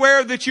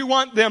anywhere that you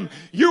want them.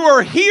 You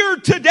are here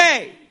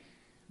today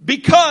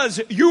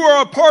because you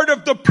are a part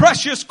of the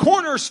precious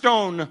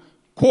cornerstone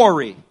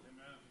quarry.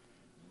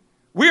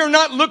 We are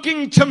not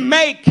looking to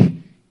make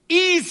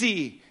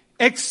easy,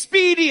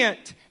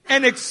 expedient,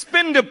 and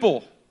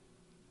expendable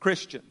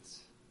Christians.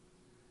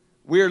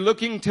 We are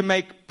looking to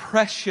make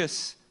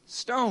precious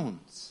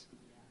stones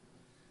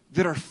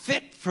that are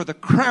fit for the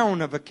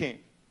crown of a king.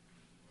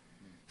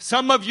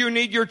 Some of you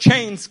need your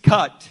chains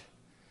cut.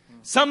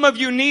 Some of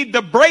you need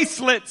the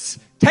bracelets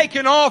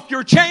taken off.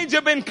 Your chains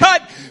have been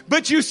cut,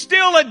 but you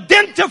still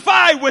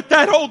identify with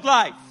that old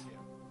life.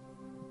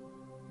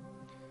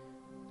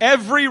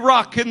 Every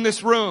rock in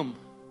this room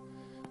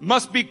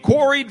must be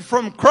quarried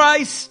from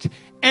Christ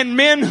and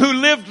men who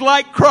lived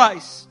like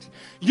Christ.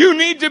 You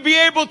need to be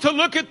able to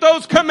look at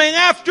those coming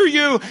after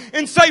you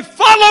and say,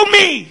 follow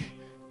me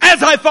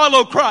as I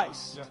follow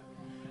Christ. Yeah.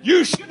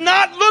 You should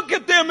not look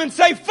at them and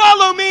say,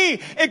 follow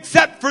me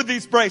except for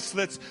these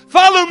bracelets.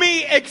 Follow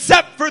me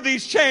except for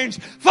these chains.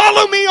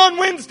 Follow me on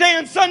Wednesday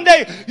and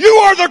Sunday. You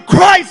are the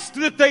Christ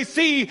that they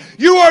see.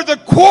 You are the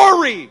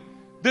quarry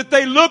that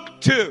they look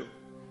to.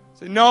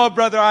 Say, no,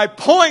 brother, I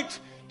point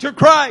to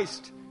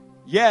Christ.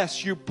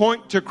 Yes, you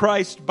point to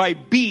Christ by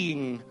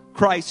being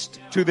Christ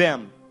to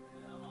them.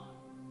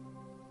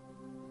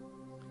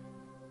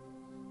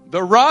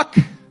 The rock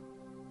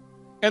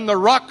and the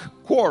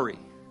rock quarry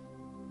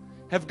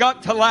have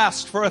got to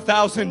last for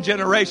 1,000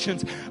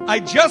 generations. I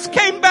just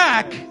came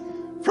back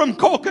from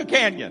Colca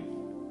Canyon.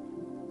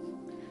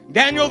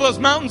 Daniel, those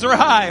mountains are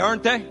high,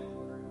 aren't they?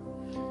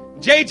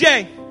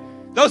 JJ,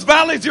 those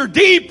valleys are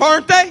deep,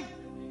 aren't they?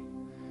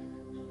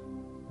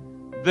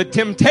 The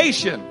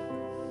temptation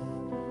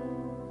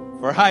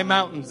for high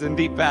mountains and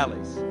deep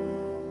valleys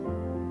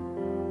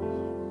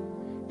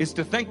is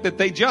to think that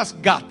they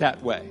just got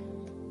that way.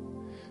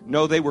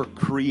 No, they were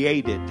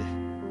created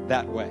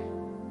that way.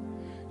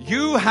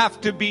 You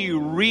have to be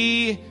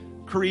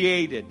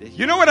recreated.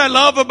 You know what I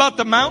love about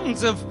the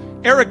mountains of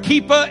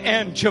Arequipa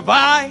and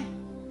Chivay?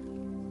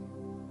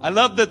 I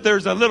love that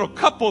there's a little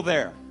couple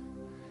there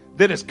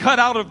that is cut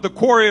out of the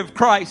quarry of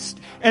Christ,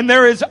 and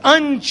they're as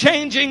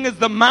unchanging as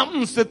the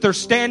mountains that they're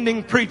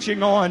standing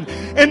preaching on,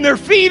 and their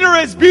feet are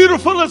as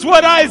beautiful as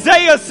what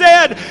Isaiah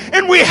said,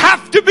 and we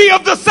have to be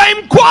of the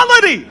same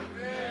quality.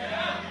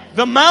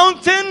 The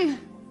mountain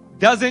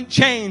doesn't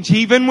change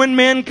even when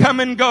men come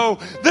and go.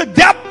 The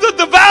depth of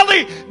the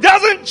valley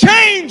doesn't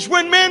change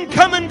when men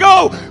come and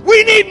go.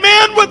 We need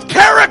men with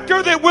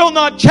character that will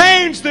not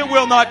change, that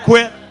will not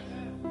quit.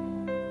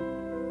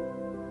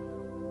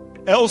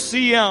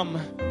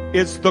 LCM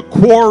is the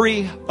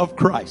quarry of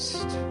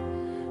Christ.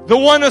 The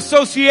One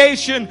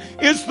Association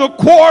is the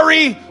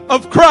quarry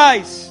of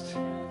Christ.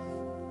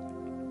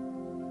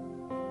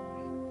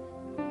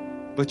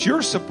 But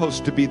you're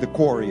supposed to be the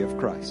quarry of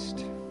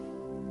Christ.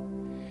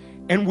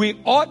 And we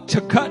ought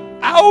to cut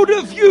out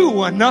of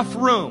you enough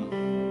room.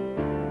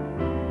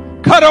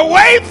 Cut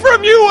away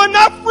from you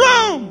enough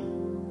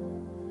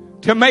room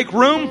to make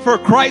room for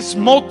Christ's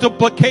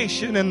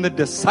multiplication in the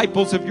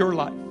disciples of your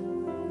life.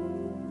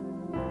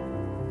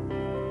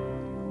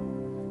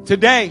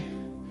 Today,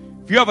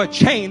 if you have a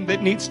chain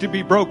that needs to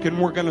be broken,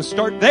 we're going to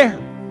start there.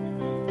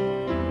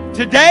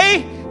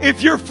 Today,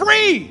 if you're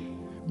free,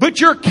 but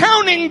you're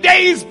counting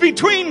days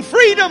between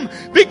freedom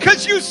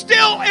because you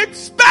still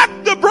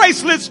expect the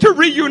bracelets to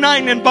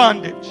reunite in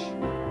bondage,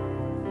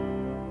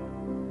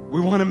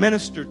 we want to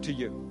minister to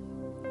you.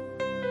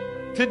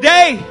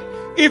 Today,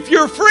 if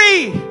you're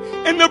free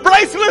and the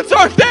bracelets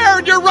aren't there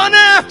and you're running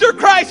after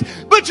Christ,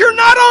 but you're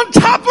not on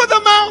top of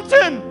the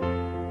mountain,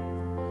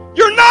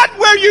 you're not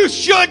where you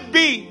should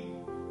be.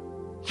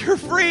 You're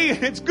free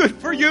and it's good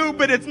for you,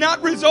 but it's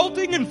not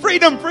resulting in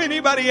freedom for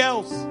anybody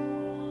else.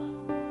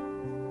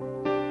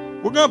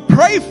 We're going to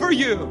pray for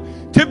you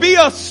to be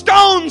a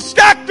stone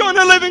stacked on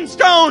a living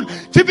stone,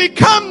 to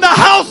become the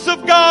house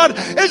of God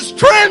as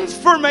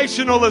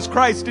transformational as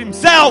Christ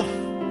Himself.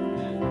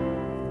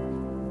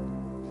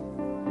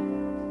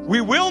 We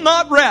will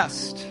not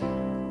rest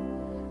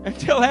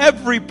until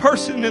every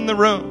person in the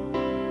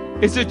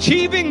room is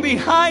achieving the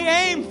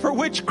high aim for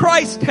which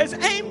Christ has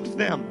aimed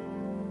them.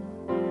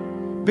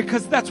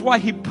 Because that's why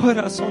He put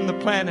us on the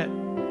planet.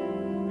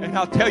 And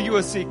I'll tell you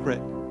a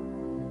secret.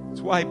 That's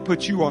why He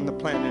put you on the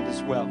planet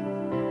as well.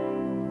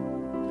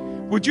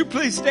 Would you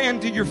please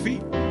stand to your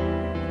feet?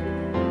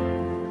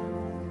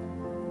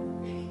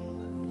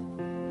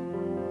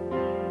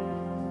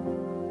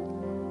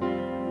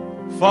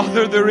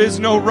 Father, there is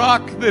no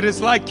rock that is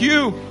like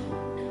you.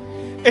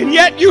 And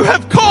yet you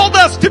have called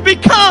us to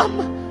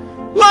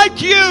become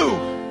like you.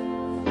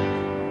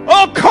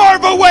 Oh,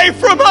 carve away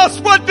from us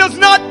what does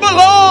not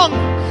belong.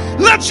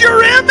 Let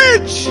your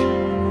image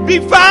be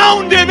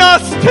found in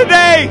us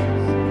today.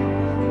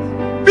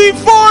 Be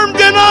formed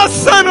in us,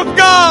 Son of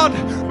God,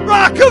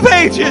 Rock of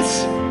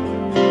Ages.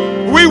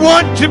 We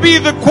want to be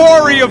the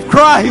quarry of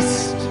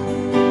Christ.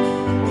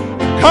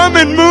 Come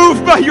and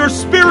move by your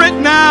Spirit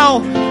now.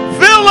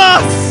 Fill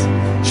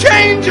us,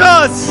 change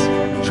us,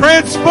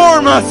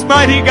 transform us,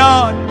 mighty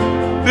God,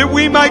 that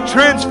we might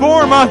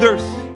transform others.